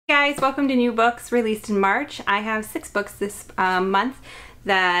guys, welcome to New Books released in March. I have 6 books this month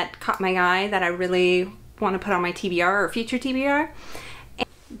that caught my eye that I really want to put on my TBR or future TBR.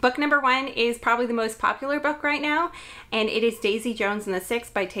 Book number 1 is probably the most popular book right now, and it is Daisy Jones and the Six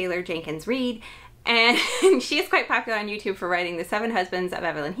by Taylor Jenkins Reid. And she is quite popular on YouTube for writing The 7 Husbands of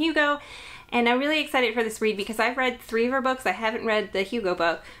Evelyn Hugo. And I'm really excited for this read because I've read 3 of her books. I haven't read the Hugo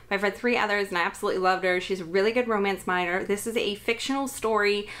book, but I've read 3 others and I absolutely loved her. She's a really good romance writer. This is a fictional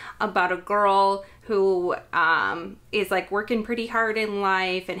story about a girl who is like working pretty hard in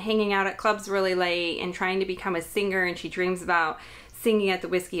life and hanging out at clubs really late and trying to become a singer, and she dreams about singing at the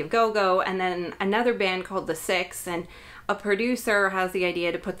Whiskey of Go-Go. And then another band called The Six, and a producer has the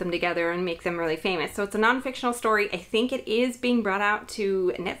idea to put them together and make them really famous. So it's a non-fictional story. I think it is being brought out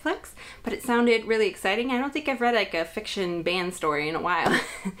to Netflix, but it sounded really exciting. I don't think I've read like a fiction band story in a while.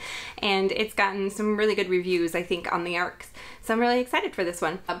 And it's gotten some really good reviews, I think, on the ARCs. So I'm really excited for this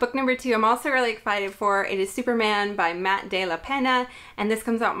one. Book number 2 I'm also really excited for. It is Superman by Matt de la Peña, and this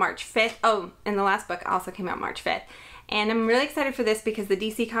comes out March 5th. Oh, and the last book also came out March 5th. And I'm really excited for this because the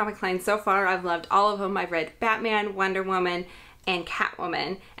DC comic line so far, I've loved all of them. I've read Batman, Wonder Woman, and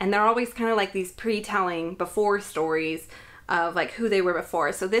Catwoman. And they're always kind of like these pre-telling before stories of like who they were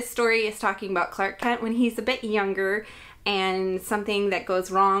before. So this story is talking about Clark Kent when he's a bit younger and something that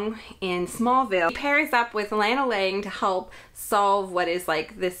goes wrong in Smallville. He pairs up with Lana Lang to help solve what is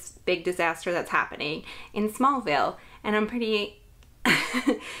like this big disaster that's happening in Smallville. And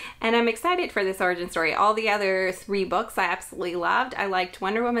I'm excited for this origin story. All the other 3 books I absolutely loved. I liked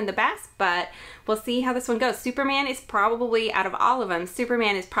Wonder Woman the best, but we'll see how this one goes. Superman is probably, out of all of them,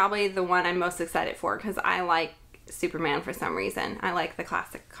 Superman is probably the one I'm most excited for because I like Superman for some reason. I like the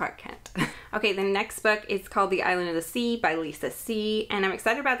classic Clark Kent. Okay, the next book is called The Island of the Sea by Lisa C. And I'm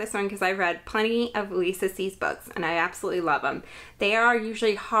excited about this one because I've read plenty of Lisa C's books and I absolutely love them. They are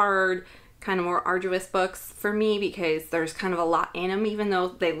usually hard, kind of more arduous books for me because there's kind of a lot in them. Even though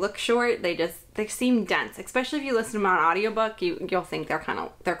they look short, they seem dense. Especially if you listen to them on audiobook, you'll think they're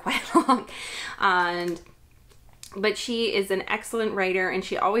quite long. But she is an excellent writer, and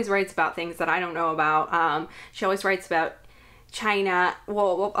she always writes about things that I don't know about. She always writes about China,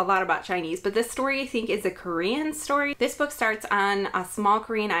 well, a lot about Chinese, but this story I think is a Korean story. This book starts on a small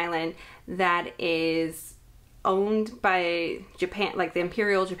Korean island that is owned by Japan, like the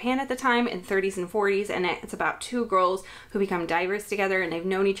Imperial Japan at the time, in 30s and 40s, and it's about 2 girls who become divers together, and they've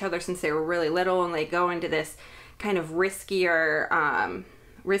known each other since they were really little, and they go into this kind of riskier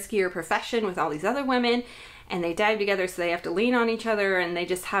profession with all these other women, and they dive together, so they have to lean on each other, and they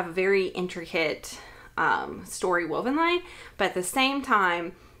just have a very intricate story woven line. But at the same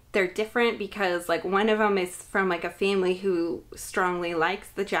time, they're different because like one of them is from like a family who strongly likes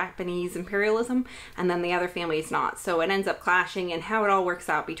the Japanese imperialism, and then the other family is not. So it ends up clashing, and how it all works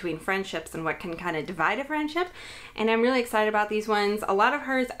out between friendships and what can kind of divide a friendship. And I'm really excited about these ones. A lot of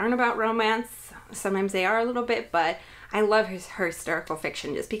hers aren't about romance. Sometimes they are a little bit, but I love her historical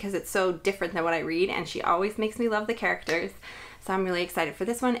fiction just because it's so different than what I read, and she always makes me love the characters. So I'm really excited for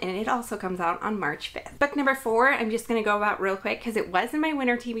this one, and it also comes out on March 5th. Book number 4, I'm just going to go about real quick because it was in my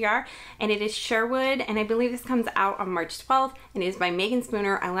winter TBR, and it is Sherwood, and I believe this comes out on March 12th, and it is by Meagan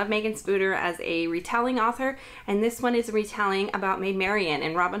Spooner. I love Meagan Spooner as a retelling author, and this one is a retelling about Maid Marian,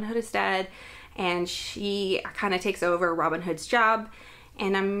 and Robin Hood is dead, and she kind of takes over Robin Hood's job,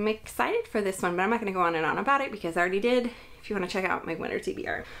 and I'm excited for this one, but I'm not going to go on and on about it because I already did. If you want to check out my winter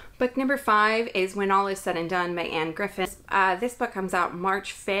TBR. Book number 5 is When All Is Said and Done by Griffin. This book comes out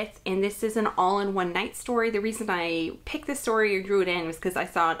March 5th, and this is an all-in-one-night story. The reason I picked this story or drew it in was because I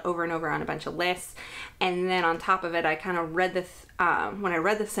saw it over and over on a bunch of lists, and then on top of it I kind of read this, when I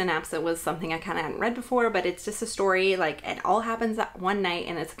read the synopsis, it was something I kind of hadn't read before, but it's just a story, like it all happens at one night,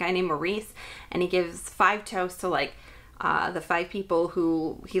 and it's a guy named Maurice, and he gives 5 toasts to like the 5 people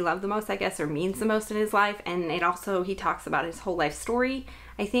who he loved the most, I guess, or means the most in his life. And it also, he talks about his whole life story,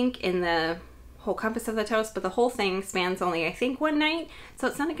 I think, in the whole compass of the toast, but the whole thing spans only, I think, one night. So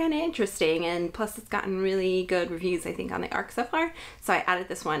it sounded kind of interesting, and plus it's gotten really good reviews, I think, on the ARC so far. So I added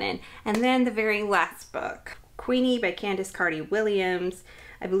this one in. And then the very last book, Queenie by Candice Carty-Williams.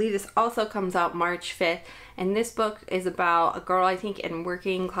 I believe this also comes out March 5th, and this book is about a girl, I think, in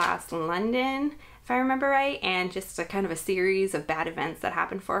working class London, if I remember right, and just a kind of a series of bad events that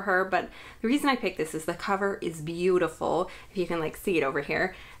happened for her. But the reason I picked this is the cover is beautiful, if you can like see it over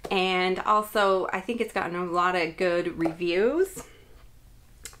here, and also I think it's gotten a lot of good reviews.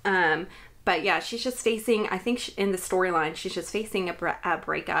 But yeah, she's just facing, I think in the storyline, she's just facing a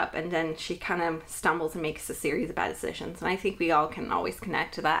breakup, and then she kind of stumbles and makes a series of bad decisions. And I think we all can always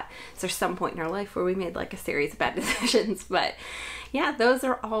connect to that. So there's some point in our life where we made like a series of bad decisions. But yeah, those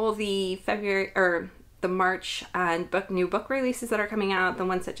are all the February or the March and new book releases that are coming out, the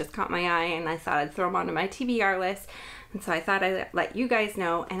ones that just caught my eye, and I thought I'd throw them onto my TBR list. And so I thought I'd let you guys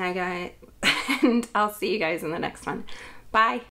know, and and I'll see you guys in the next one. Bye.